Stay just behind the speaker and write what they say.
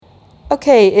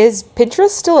Okay, is Pinterest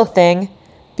still a thing?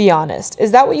 Be honest.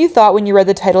 Is that what you thought when you read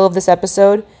the title of this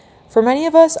episode? For many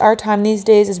of us, our time these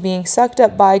days is being sucked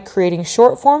up by creating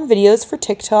short-form videos for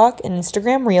TikTok and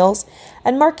Instagram Reels,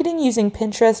 and marketing using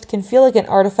Pinterest can feel like an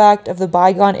artifact of the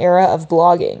bygone era of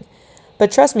blogging.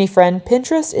 But trust me, friend,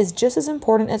 Pinterest is just as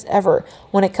important as ever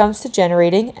when it comes to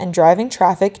generating and driving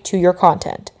traffic to your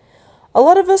content. A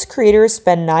lot of us creators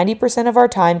spend 90% of our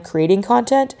time creating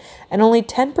content and only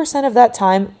 10% of that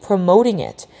time promoting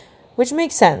it, which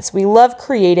makes sense. We love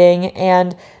creating,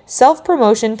 and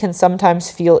self-promotion can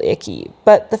sometimes feel icky.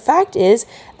 But the fact is,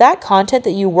 that content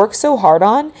that you work so hard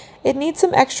on, it needs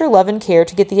some extra love and care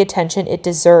to get the attention it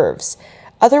deserves.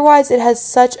 Otherwise, it has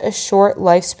such a short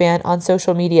lifespan on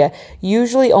social media,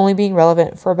 usually only being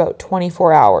relevant for about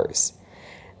 24 hours.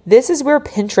 This is where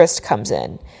Pinterest comes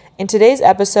in. In today's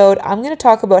episode, I'm going to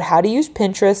talk about how to use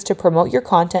Pinterest to promote your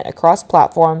content across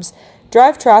platforms,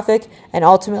 drive traffic, and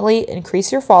ultimately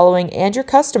increase your following and your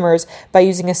customers by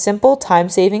using a simple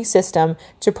time-saving system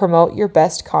to promote your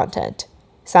best content.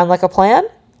 Sound like a plan?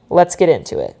 Let's get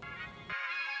into it.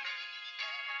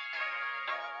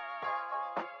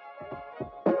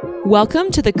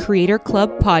 Welcome to the Creator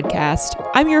Club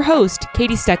podcast. I'm your host,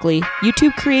 Katie Steckley,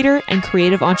 YouTube creator and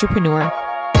creative entrepreneur.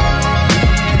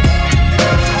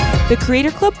 The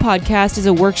Creator Club podcast is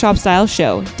a workshop-style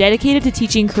show dedicated to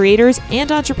teaching creators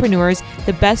and entrepreneurs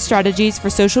the best strategies for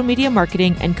social media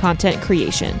marketing and content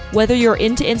creation. Whether you're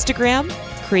into Instagram,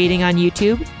 creating on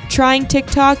YouTube, trying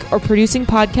TikTok, or producing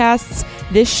podcasts,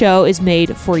 this show is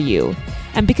made for you.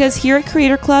 And because here at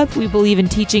Creator Club, we believe in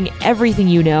teaching everything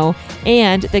you know,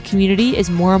 and the community is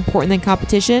more important than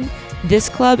competition, this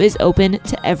club is open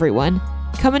to everyone.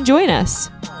 Come and join us.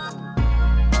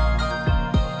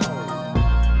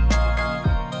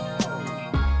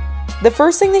 The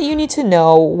first thing that you need to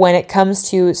know when it comes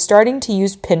to starting to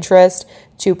use Pinterest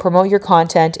to promote your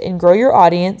content and grow your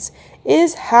audience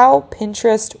is how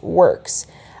Pinterest works.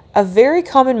 A very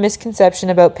common misconception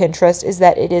about Pinterest is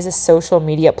that it is a social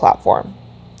media platform.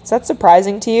 Is that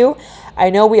surprising to you?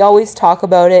 I know we always talk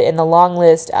about it in the long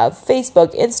list of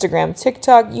Facebook, Instagram,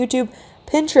 TikTok, YouTube,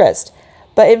 Pinterest.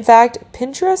 But in fact,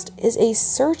 Pinterest is a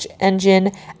search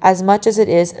engine as much as it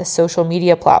is a social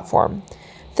media platform.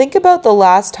 Think about the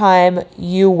last time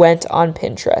you went on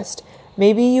Pinterest.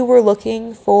 Maybe you were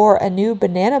looking for a new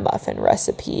banana muffin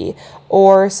recipe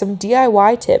or some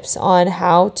DIY tips on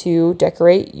how to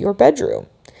decorate your bedroom.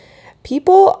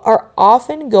 People are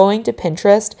often going to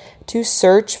Pinterest to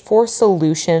search for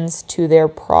solutions to their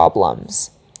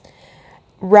problems,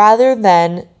 rather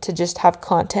than to just have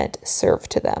content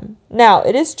served to them. Now,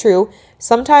 it is true,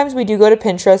 sometimes we do go to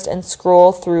Pinterest and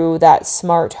scroll through that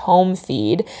smart home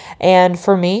feed, and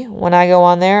for me, when I go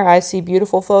on there, I see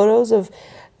beautiful photos of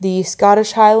the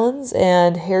Scottish Highlands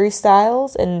and Harry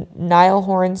Styles and Niall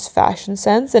Horan's fashion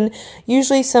sense, and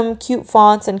usually some cute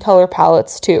fonts and color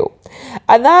palettes too.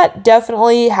 And that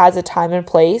definitely has a time and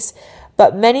place,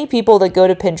 but many people that go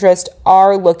to Pinterest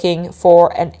are looking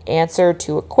for an answer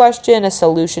to a question, a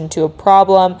solution to a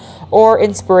problem, or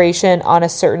inspiration on a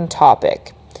certain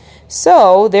topic.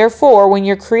 So, therefore, when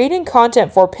you're creating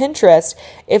content for Pinterest,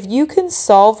 if you can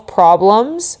solve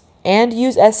problems and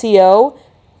use SEO,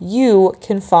 you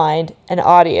can find an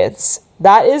audience.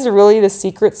 That is really the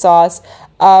secret sauce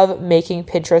of making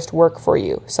Pinterest work for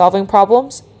you, solving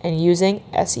problems and using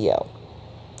SEO.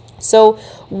 So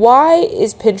why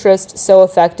is Pinterest so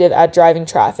effective at driving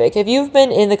traffic? If you've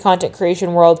been in the content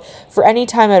creation world for any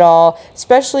time at all,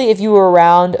 especially if you were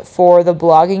around for the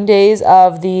blogging days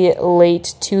of the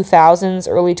late 2000s,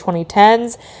 early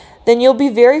 2010s, then you'll be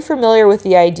very familiar with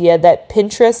the idea that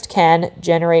Pinterest can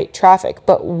generate traffic.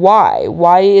 But why?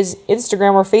 Why is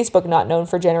Instagram or Facebook not known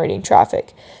for generating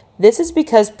traffic? This is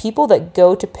because people that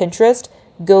go to Pinterest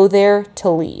go there to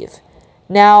leave.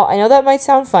 Now, I know that might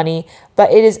sound funny,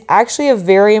 but it is actually a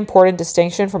very important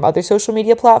distinction from other social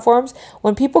media platforms.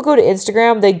 When people go to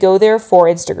Instagram, they go there for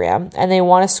Instagram and they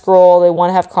want to scroll, they want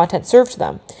to have content served to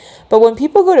them. But when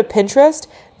people go to Pinterest,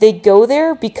 they go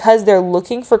there because they're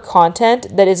looking for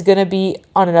content that is going to be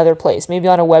on another place, maybe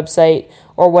on a website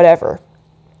or whatever.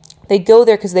 They go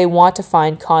there because they want to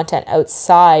find content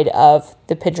outside of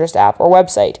the Pinterest app or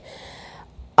website.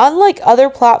 Unlike other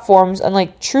platforms,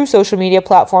 unlike true social media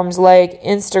platforms like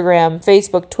Instagram,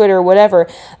 Facebook, Twitter, whatever,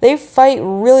 they fight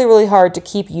really, really hard to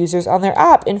keep users on their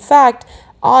app. In fact,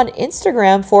 on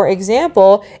Instagram, for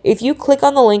example, if you click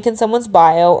on the link in someone's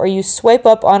bio or you swipe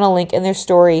up on a link in their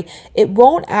story, it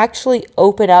won't actually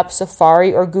open up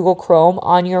Safari or Google Chrome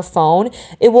on your phone.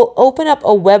 It will open up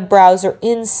a web browser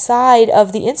inside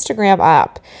of the Instagram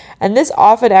app. And this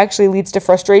often actually leads to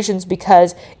frustrations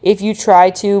because if you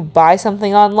try to buy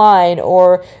something online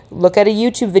or look at a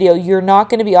YouTube video, you're not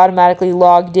going to be automatically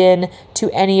logged in to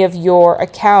any of your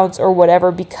accounts or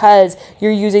whatever because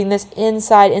you're using this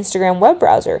inside Instagram web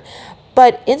browser.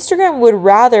 But Instagram would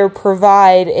rather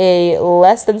provide a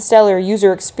less than stellar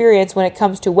user experience when it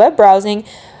comes to web browsing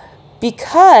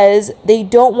because they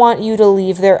don't want you to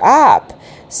leave their app.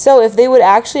 So if they would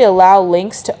actually allow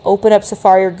links to open up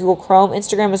Safari or Google Chrome,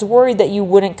 Instagram is worried that you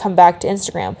wouldn't come back to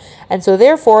Instagram. And so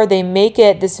therefore, they make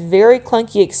it this very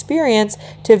clunky experience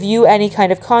to view any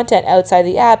kind of content outside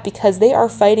the app because they are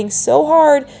fighting so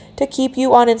hard to keep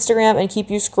you on Instagram and keep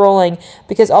you scrolling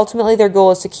because ultimately their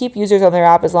goal is to keep users on their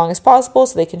app as long as possible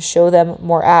so they can show them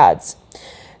more ads.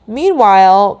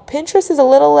 Meanwhile, Pinterest is a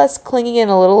little less clingy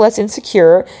and a little less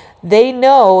insecure. They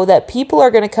know that people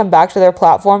are going to come back to their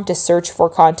platform to search for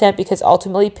content because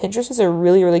ultimately Pinterest is a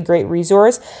really, really great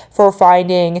resource for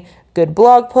finding good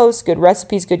blog posts, good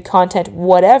recipes, good content,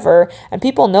 whatever. And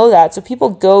people know that. So people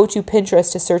go to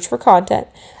Pinterest to search for content.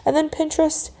 And then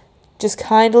Pinterest just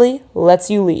kindly lets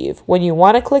you leave. When you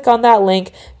want to click on that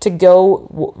link to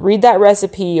go read that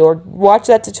recipe or watch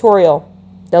that tutorial,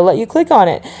 they'll let you click on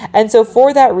it. And so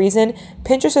for that reason,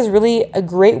 Pinterest is really a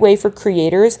great way for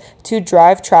creators to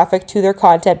drive traffic to their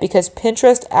content because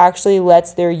Pinterest actually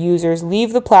lets their users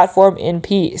leave the platform in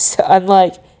peace,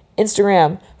 unlike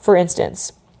Instagram, for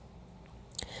instance.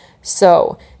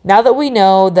 So now that we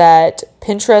know that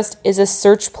Pinterest is a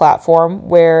search platform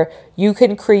where you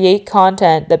can create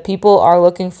content that people are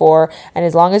looking for, and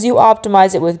as long as you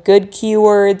optimize it with good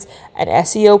keywords and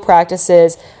SEO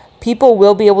practices, people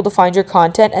will be able to find your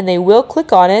content and they will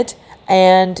click on it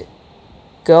and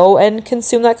go and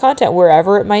consume that content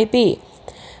wherever it might be.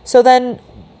 So then,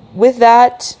 with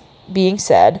that being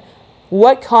said,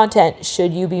 what content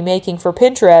should you be making for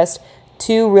Pinterest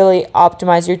to really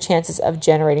optimize your chances of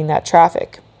generating that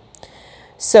traffic?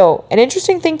 So, an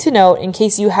interesting thing to note in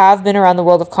case you have been around the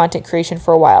world of content creation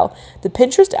for a while, the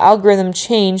Pinterest algorithm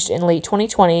changed in late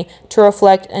 2020 to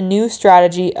reflect a new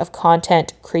strategy of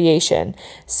content creation.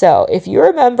 So, if you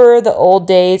remember the old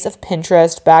days of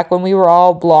Pinterest back when we were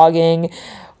all blogging,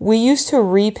 we used to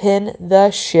repin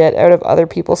the shit out of other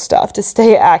people's stuff to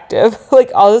stay active.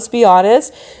 I'll just be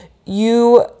honest,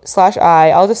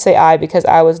 I'll just say I because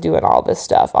I was doing all this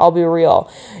stuff. I'll be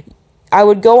real. I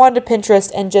would go onto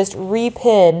Pinterest and just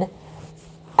repin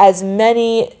as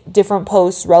many different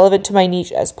posts relevant to my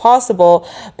niche as possible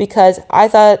because I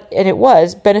thought, and it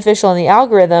was beneficial in the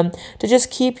algorithm, to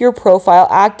just keep your profile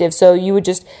active. So you would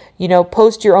just,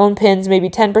 post your own pins maybe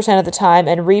 10% of the time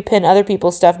and repin other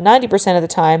people's stuff 90% of the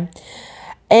time.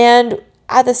 And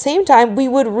at the same time, we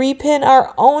would repin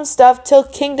our own stuff till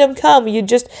kingdom come. You'd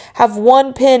just have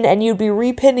one pin and you'd be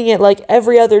repinning it like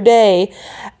every other day.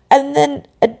 And then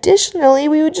additionally,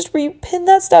 we would just repin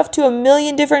that stuff to a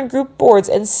million different group boards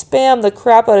and spam the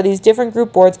crap out of these different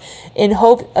group boards in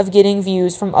hope of getting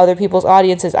views from other people's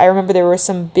audiences. I remember there were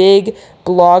some big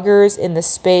bloggers in the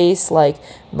space like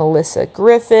Melissa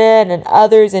Griffin and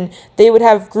others, and they would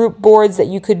have group boards that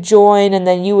you could join, and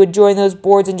then you would join those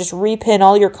boards and just repin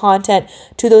all your content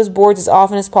to those boards as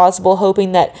often as possible,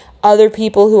 hoping that other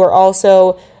people who are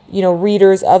also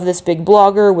readers of this big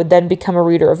blogger would then become a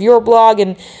reader of your blog.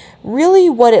 And really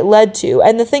what it led to,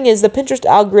 and the thing is, the Pinterest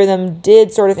algorithm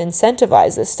did sort of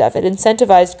incentivize this stuff. It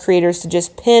incentivized creators to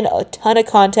just pin a ton of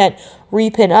content,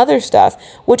 repin other stuff,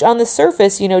 which on the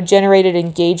surface, generated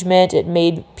engagement. It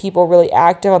made people really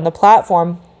active on the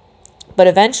platform. But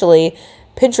eventually,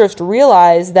 Pinterest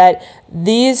realized that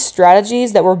these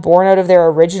strategies that were born out of their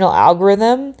original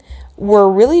algorithm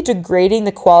were really degrading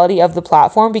the quality of the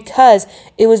platform because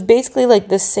it was basically like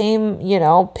the same,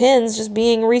 pins just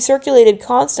being recirculated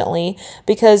constantly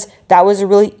because that was a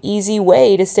really easy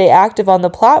way to stay active on the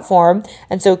platform.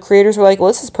 And so creators were like, well,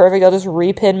 this is perfect. I'll just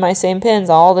repin my same pins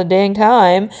all the dang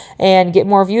time and get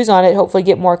more views on it, hopefully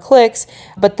get more clicks.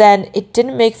 But then it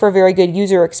didn't make for a very good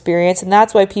user experience. And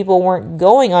that's why people weren't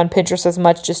going on Pinterest as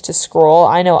much just to scroll.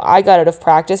 I know I got out of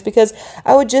practice because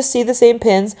I would just see the same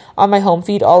pins on my home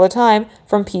feed all the time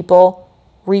from people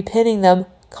repinning them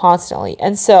constantly.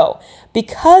 And so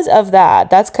because of that,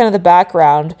 that's kind of the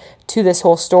background to this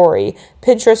whole story.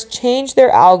 Pinterest changed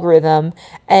their algorithm,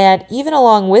 and even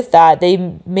along with that,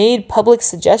 they made public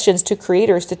suggestions to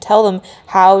creators to tell them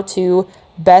how to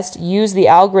best use the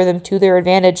algorithm to their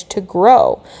advantage to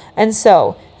grow. And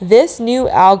so this new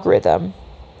algorithm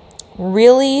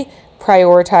really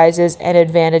prioritizes and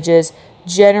advantages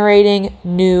generating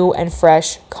new and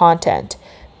fresh content.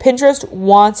 Pinterest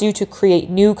wants you to create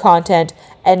new content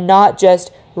and not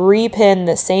just repin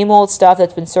the same old stuff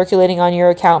that's been circulating on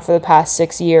your account for the past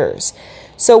 6 years.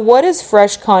 So what does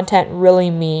fresh content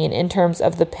really mean in terms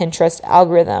of the Pinterest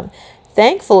algorithm?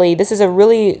 Thankfully, this is a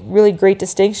really, really great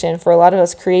distinction for a lot of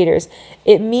us creators.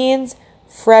 It means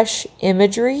fresh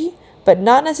imagery, but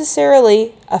not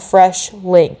necessarily a fresh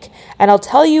link. And I'll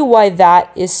tell you why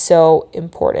that is so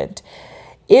important.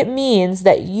 It means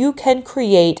that you can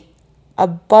create a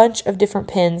bunch of different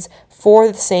pins for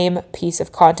the same piece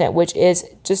of content, which is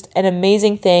just an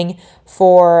amazing thing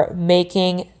for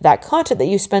making that content that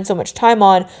you spend so much time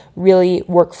on really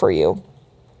work for you.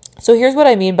 So here's what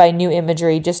I mean by new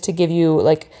imagery, just to give you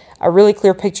like a really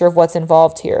clear picture of what's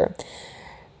involved here.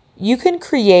 You can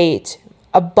create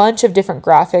a bunch of different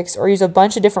graphics or use a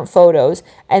bunch of different photos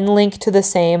and link to the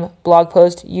same blog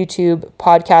post, YouTube,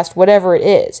 podcast, whatever it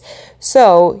is.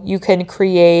 So you can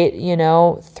create,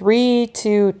 3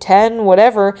 to 10,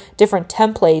 whatever, different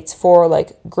templates for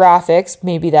like graphics.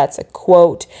 Maybe that's a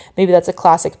quote. Maybe that's a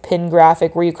classic pin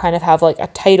graphic where you kind of have like a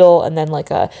title and then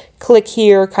like a click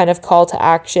here kind of call to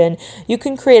action. You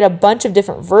can create a bunch of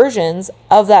different versions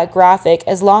of that graphic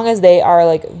as long as they are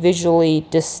like visually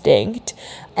distinct.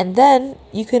 And then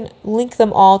you can link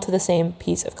them all to the same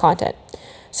piece of content.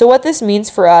 So what this means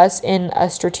for us in a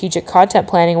strategic content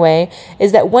planning way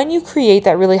is that when you create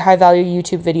that really high value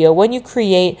YouTube video, when you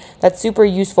create that super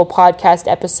useful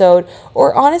podcast episode,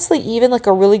 or honestly even like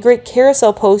a really great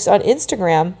carousel post on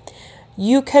Instagram,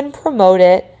 you can promote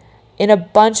it in a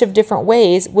bunch of different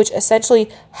ways, which essentially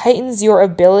heightens your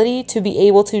ability to be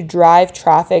able to drive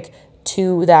traffic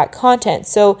to that content.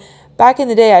 So back in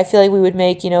the day, I feel like we would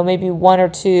make, maybe 1 or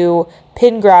 2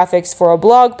 pin graphics for a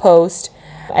blog post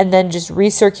and then just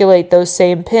recirculate those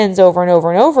same pins over and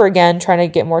over and over again, trying to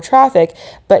get more traffic.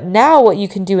 But now what you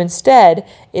can do instead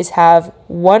is have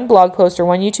one blog post or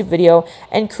one YouTube video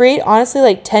and create honestly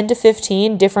like 10 to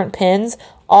 15 different pins,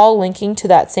 all linking to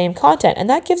that same content. And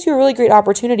that gives you a really great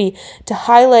opportunity to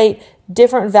highlight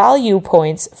different value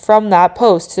points from that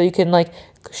post. So you can like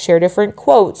share different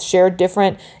quotes, share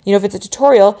different, if it's a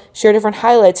tutorial, share different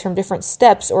highlights from different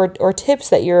steps or tips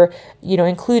that you're,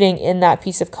 including in that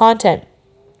piece of content.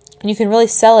 And you can really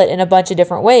sell it in a bunch of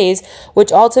different ways,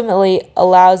 which ultimately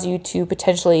allows you to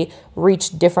potentially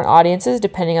reach different audiences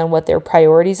depending on what their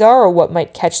priorities are or what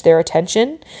might catch their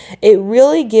attention. It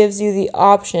really gives you the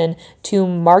option to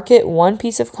market one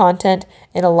piece of content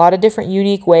in a lot of different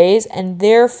unique ways, and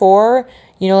therefore,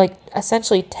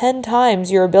 essentially 10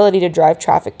 times your ability to drive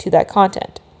traffic to that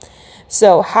content.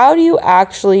 So how do you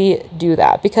actually do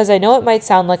that? Because I know it might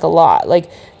sound like a lot, like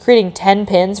creating 10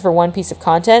 pins for one piece of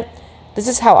content. This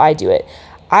is how I do it.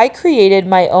 I created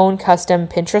my own custom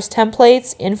Pinterest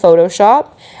templates in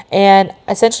Photoshop, and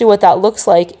essentially what that looks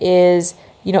like is,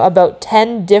 about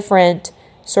 10 different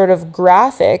sort of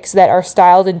graphics that are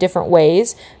styled in different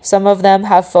ways. Some of them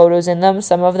have photos in them.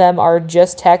 Some of them are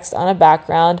just text on a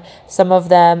background. Some of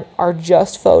them are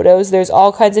just photos. There's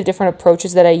all kinds of different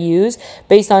approaches that I use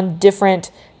based on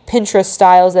different Pinterest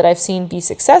styles that I've seen be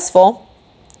successful.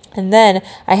 And then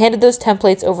I handed those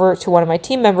templates over to one of my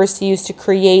team members to use to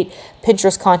create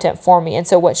Pinterest content for me. And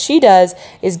so what she does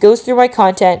is goes through my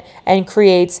content and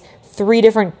creates 3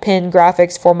 different pin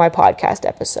graphics for my podcast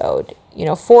episode,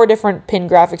 4 different pin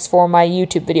graphics for my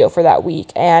YouTube video for that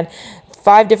week, and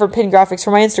 5 different pin graphics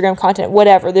for my Instagram content,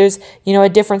 whatever. There's, a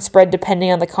different spread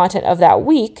depending on the content of that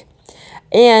week.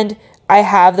 And I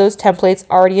have those templates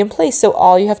already in place. So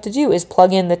all you have to do is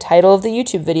plug in the title of the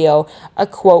YouTube video, a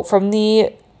quote from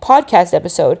the podcast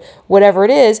episode, whatever it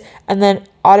is, and then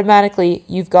automatically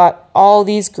you've got all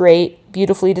these great,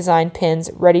 beautifully designed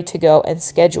pins ready to go and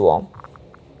schedule.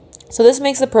 So this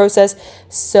makes the process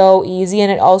so easy,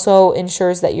 and it also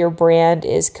ensures that your brand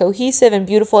is cohesive and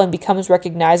beautiful and becomes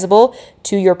recognizable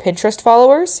to your Pinterest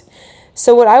followers.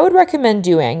 So what I would recommend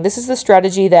doing, this is the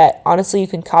strategy that honestly you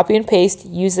can copy and paste,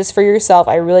 use this for yourself.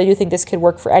 I really do think this could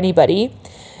work for anybody.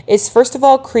 Is first of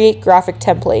all, create graphic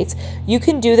templates. You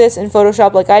can do this in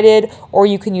Photoshop like I did, or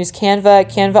you can use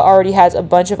Canva. Canva already has a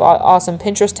bunch of awesome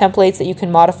Pinterest templates that you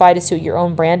can modify to suit your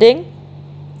own branding.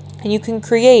 And you can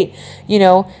create,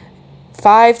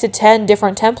 5 to 10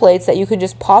 different templates that you can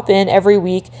just pop in every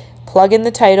week, plug in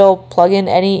the title, plug in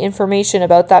any information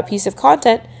about that piece of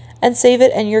content, and save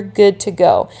it, and you're good to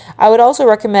go. I would also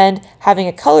recommend having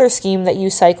a color scheme that you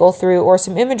cycle through or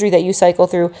some imagery that you cycle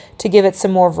through to give it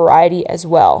some more variety as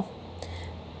well.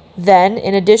 Then,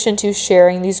 in addition to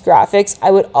sharing these graphics, I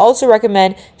would also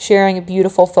recommend sharing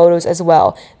beautiful photos as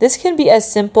well. This can be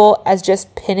as simple as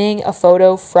just pinning a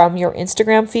photo from your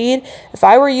Instagram feed. If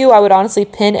I were you, I would honestly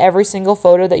pin every single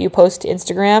photo that you post to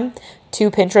Instagram to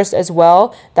Pinterest as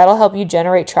well. That'll help you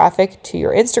generate traffic to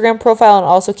your Instagram profile and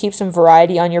also keep some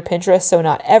variety on your Pinterest. So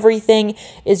not everything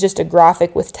is just a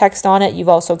graphic with text on it. You've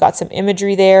also got some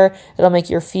imagery there. It'll make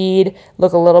your feed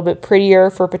look a little bit prettier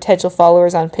for potential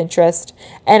followers on Pinterest.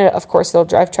 And of course, it'll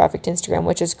drive traffic to Instagram,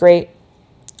 which is great.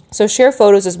 So share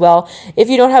photos as well. If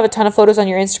you don't have a ton of photos on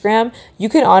your Instagram, you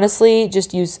can honestly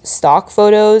just use stock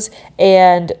photos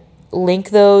and link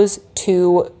those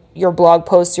to your blog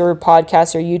posts, your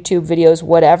podcasts, your YouTube videos,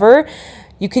 whatever.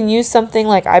 You can use something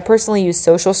like, I personally use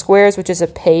Social Squares, which is a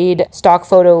paid stock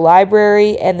photo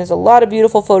library, and there's a lot of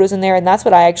beautiful photos in there, and that's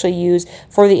what I actually use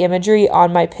for the imagery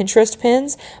on my Pinterest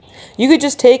pins. You could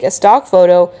just take a stock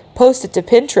photo, post it to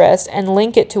Pinterest, and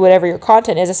link it to whatever your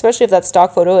content is, especially if that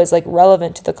stock photo is like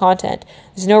relevant to the content.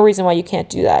 There's no reason why you can't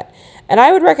do that. And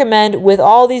I would recommend, with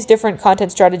all these different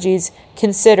content strategies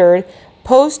considered,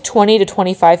 post 20 to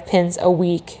 25 pins a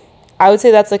week. I would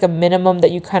say that's like a minimum that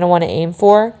you kind of want to aim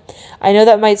for. I know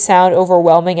that might sound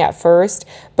overwhelming at first,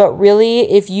 but really,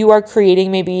 if you are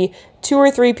creating maybe 2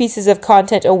 or 3 pieces of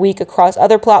content a week across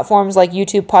other platforms like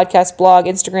YouTube, podcast, blog,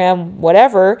 Instagram,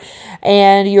 whatever,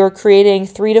 and you're creating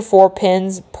 3 to 4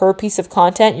 pins per piece of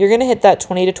content, you're going to hit that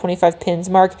 20 to 25 pins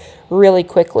mark really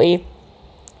quickly.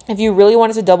 If you really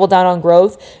wanted to double down on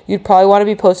growth, you'd probably want to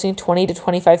be posting 20 to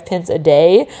 25 pins a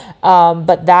day.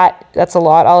 But that's a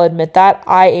lot. I'll admit that.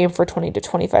 I aim for 20 to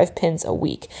 25 pins a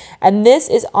week. And this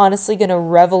is honestly going to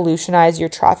revolutionize your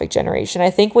traffic generation. I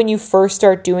think when you first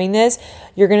start doing this,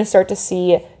 you're going to start to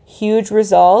see huge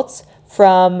results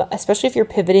from, especially if you're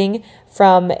pivoting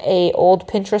from a old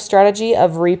Pinterest strategy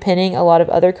of repinning a lot of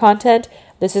other content.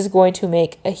 This is going to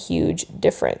make a huge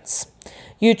difference.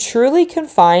 You truly can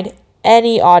find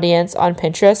any audience on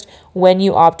Pinterest when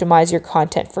you optimize your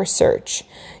content for search.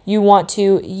 You want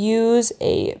to use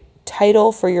a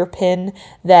title for your pin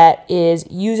that is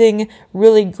using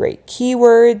really great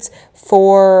keywords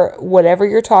for whatever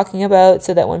you're talking about,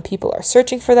 so that when people are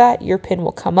searching for that, your pin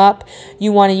will come up.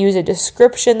 You want to use a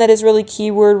description that is really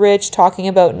keyword rich, talking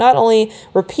about not only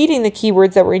repeating the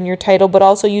keywords that were in your title, but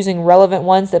also using relevant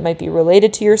ones that might be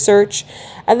related to your search.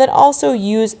 And then also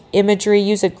use imagery,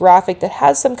 use a graphic that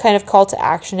has some kind of call to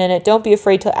action in it. Don't be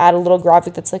afraid to add a little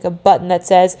graphic that's like a button that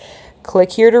says,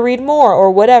 click here to read more, or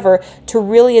whatever, to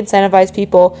really incentivize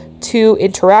people to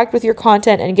interact with your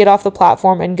content and get off the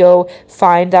platform and go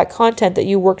find that content that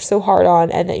you worked so hard on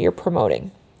and that you're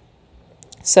promoting.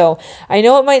 So I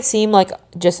know it might seem like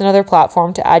just another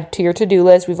platform to add to your to-do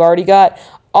list. We've already got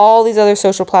all these other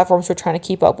social platforms we're trying to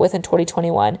keep up with in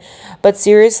 2021. But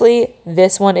seriously,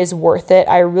 this one is worth it.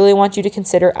 I really want you to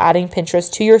consider adding Pinterest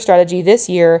to your strategy this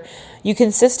year. You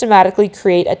can systematically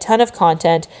create a ton of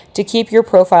content to keep your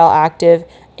profile active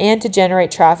and to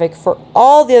generate traffic for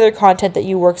all the other content that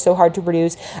you work so hard to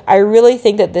produce. I really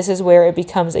think that this is where it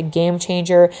becomes a game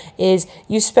changer, is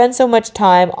you spend so much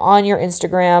time on your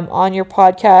Instagram, on your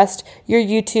podcast, your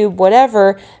YouTube,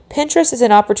 whatever. Pinterest is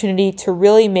an opportunity to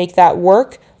really make that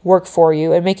work for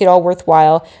you and make it all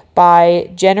worthwhile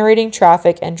by generating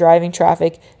traffic and driving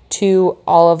traffic to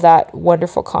all of that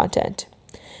wonderful content.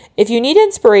 If you need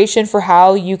inspiration for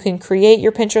how you can create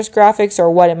your Pinterest graphics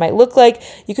or what it might look like,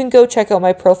 you can go check out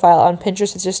my profile on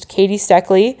Pinterest. It's just Katie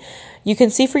Steckley. You can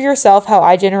see for yourself how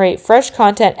I generate fresh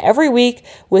content every week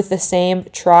with the same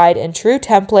tried and true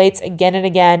templates again and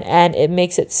again, and it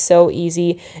makes it so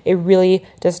easy. It really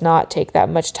does not take that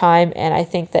much time, and I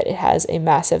think that it has a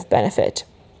massive benefit.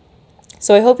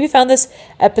 So I hope you found this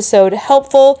episode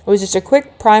helpful. It was just a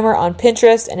quick primer on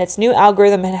Pinterest and its new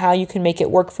algorithm and how you can make it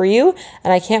work for you.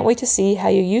 And I can't wait to see how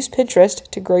you use Pinterest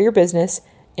to grow your business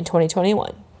in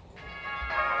 2021.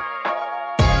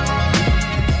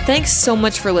 Thanks so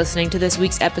much for listening to this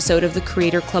week's episode of the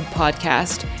Creator Club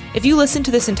podcast. If you listened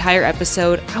to this entire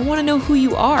episode, I want to know who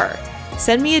you are.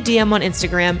 Send me a DM on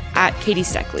Instagram at Katie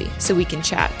Steckley so we can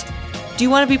chat. Do you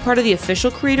want to be part of the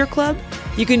official Creator Club?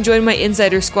 You can join my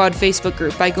Insider Squad Facebook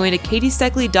group by going to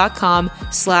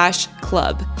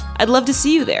katiesteckley.com/club. I'd love to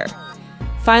see you there.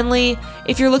 Finally,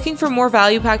 if you're looking for more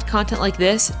value-packed content like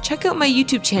this, check out my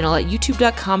YouTube channel at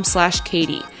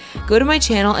youtube.com/Katie. Go to my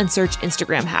channel and search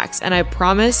Instagram hacks, and I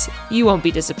promise you won't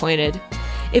be disappointed.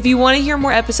 If you want to hear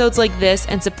more episodes like this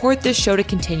and support this show to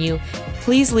continue,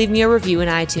 please leave me a review in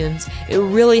iTunes. It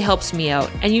really helps me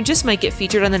out, and you just might get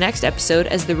featured on the next episode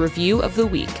as the review of the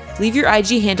week. Leave your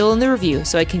IG handle in the review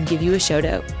so I can give you a shout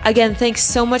out. Again, thanks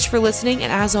so much for listening,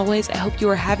 and as always, I hope you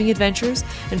are having adventures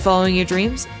and following your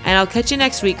dreams, and I'll catch you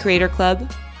next week, Creator Club.